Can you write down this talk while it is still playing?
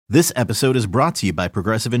This episode is brought to you by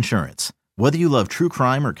Progressive Insurance. Whether you love true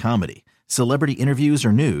crime or comedy, celebrity interviews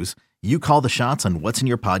or news, you call the shots on what's in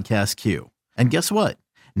your podcast queue. And guess what?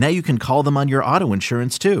 Now you can call them on your auto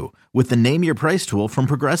insurance too with the Name Your Price tool from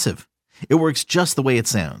Progressive. It works just the way it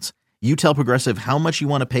sounds. You tell Progressive how much you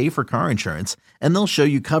want to pay for car insurance, and they'll show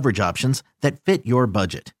you coverage options that fit your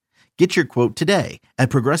budget. Get your quote today at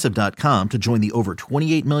Progressive.com to join the over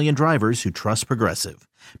 28 million drivers who trust Progressive.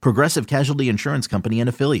 Progressive Casualty Insurance Company and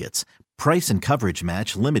Affiliates. Price and coverage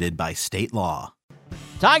match limited by state law.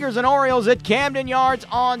 Tigers and Orioles at Camden Yards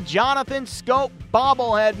on Jonathan Schoop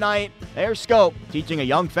bobblehead night. There's Schoop teaching a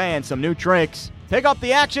young fan some new tricks. Pick up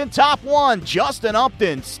the action, top one. Justin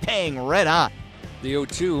Upton staying red hot. The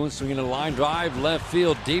 0-2, swinging a line drive, left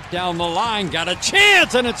field, deep down the line, got a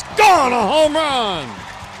chance, and it's gone, a home run.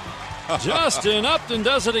 Justin Upton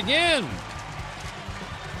does it again.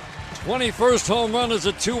 21st home run is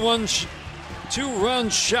a two-run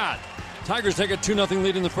shot. Tigers take a 2-0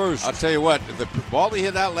 lead in the first. I'll tell you what, the ball he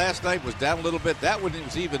hit out last night was down a little bit. That one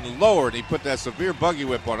was even lower, and he put that severe buggy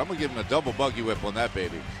whip on. I'm going to give him a double buggy whip on that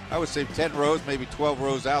baby. I would say 10 rows, maybe 12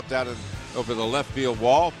 rows out down over the left field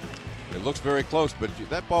wall. It looks very close, but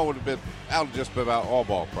that ball would have been out of just about all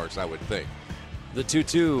ballparks, I would think. The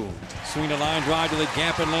 2-2, swing a line drive to the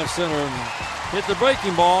gap in left center, hit the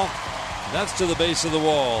breaking ball. That's to the base of the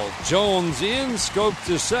wall. Jones in, Schoop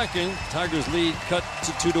to second. Tigers lead cut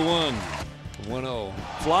to 2-1. 1-0.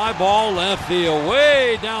 Fly ball left field,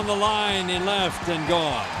 way down the line in left and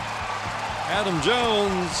gone. Adam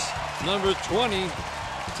Jones, number 20,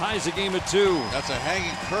 ties the game at 2. That's a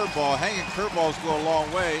hanging curveball. Hanging curveballs go a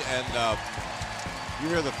long way, and you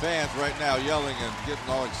hear the fans right now yelling and getting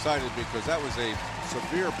all excited because that was a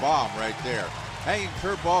severe bomb right there. Hanging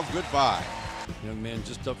curveball, goodbye. Young man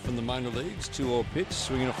just up from the minor leagues. 2-0 pitch,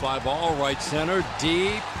 swinging a fly ball, right center,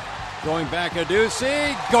 deep. Going back a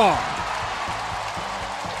Ducey, gone.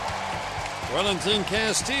 Wellington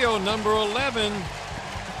Castillo, number 11.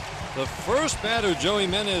 The first batter Joey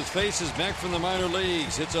Menez faces back from the minor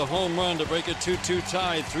leagues. Hits a home run to break a 2-2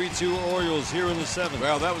 tie. 3-2 Orioles here in the 7th.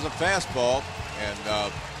 Well, that was a fastball, and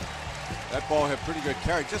that ball had pretty good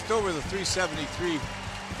carry. Just over the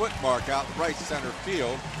 373-foot mark out in right center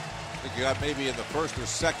field. I think you got maybe in the first or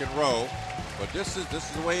second row, but this is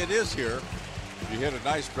the way it is here. If you hit a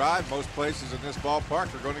nice drive, most places in this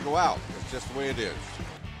ballpark are going to go out. It's just the way it is.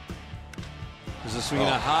 This is swinging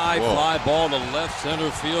a high fly ball to left center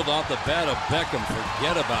field off the bat of Beckham.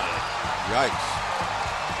 Forget about it. Yikes.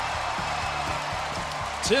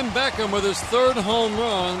 Tim Beckham with his 3rd home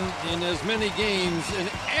run in as many games. An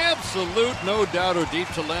absolute no-doubter deep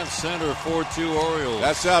to left center, 4-2 Orioles.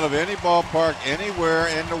 That's out of any ballpark anywhere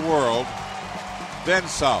in the world, then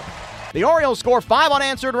some. The Orioles score 5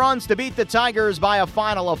 unanswered runs to beat the Tigers by a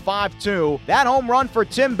final of 5-2. That home run for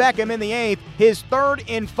Tim Beckham in the 8th, his 3rd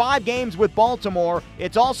in 5 games with Baltimore.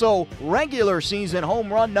 It's also regular season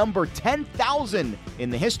home run number 10,000 in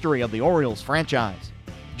the history of the Orioles franchise.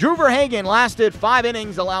 Drew Verhagen lasted 5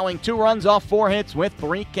 innings, allowing 2 runs off 4 hits with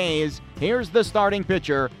 3 Ks. Here's the starting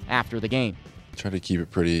pitcher after the game. Try to keep it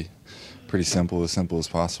pretty simple as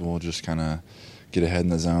possible. Just kind of get ahead in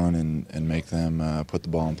the zone and make them put the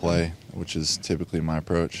ball in play, which is typically my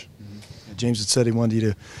approach. James had said he wanted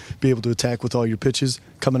you to be able to attack with all your pitches.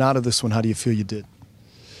 Coming out of this one, how do you feel you did?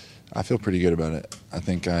 I feel pretty good about it. I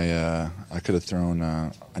think I could have thrown.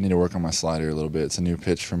 I need to work on my slider a little bit. It's a new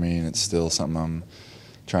pitch for me, and it's still something I'm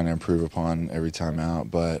trying to improve upon every time out.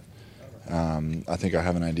 But I think I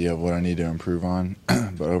have an idea of what I need to improve on.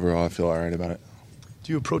 But overall, I feel all right about it.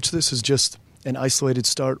 Do you approach this as just an isolated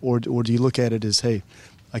start, or do you look at it as, hey,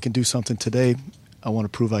 I can do something today. I want to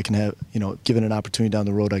prove I can have, given an opportunity down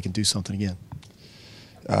the road, I can do something again?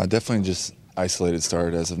 Definitely just isolated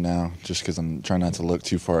start as of now, just because I'm trying not to look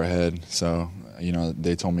too far ahead. So,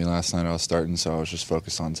 they told me last night I was starting, so I was just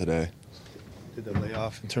focused on today. Did the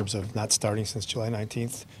layoff in terms of not starting since July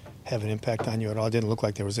 19th have an impact on you at all? It didn't look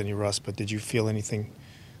like there was any rust, but did you feel anything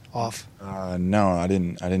off? No, I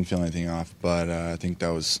didn't feel anything off, but I think that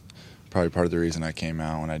was probably part of the reason I came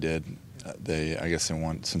out when I did. I guess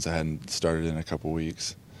since I hadn't started in a couple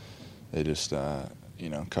weeks, they just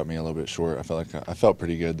cut me a little bit short. I felt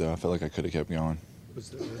pretty good though. I felt like I could have kept going. Was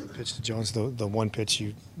the pitch to Jones the one pitch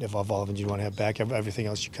of all of them you want to have back? Everything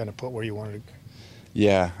else you kind of put where you wanted to?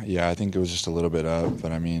 Yeah. I think it was just a little bit up,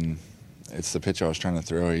 but I mean, it's the pitch I was trying to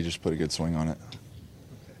throw. He just put a good swing on it.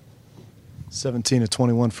 17 of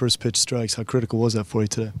 21 first pitch strikes. How critical was that for you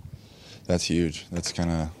today? That's huge. That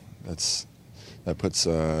puts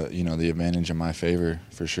the advantage in my favor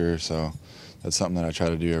for sure. So that's something that I try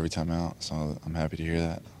to do every time out. So I'm happy to hear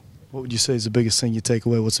that. What would you say is the biggest thing you take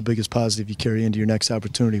away? What's the biggest positive you carry into your next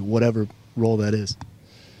opportunity, whatever role that is?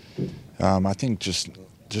 I think just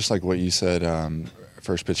like what you said,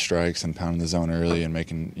 first pitch strikes and pounding the zone early and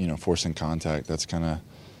making, forcing contact. That's when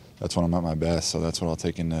I'm at my best. So that's what I'll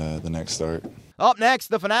take into the next start. Up next,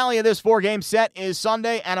 the finale of this 4-game set is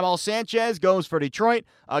Sunday. Anibal Sanchez goes for Detroit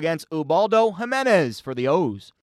against Ubaldo Jimenez for the O's.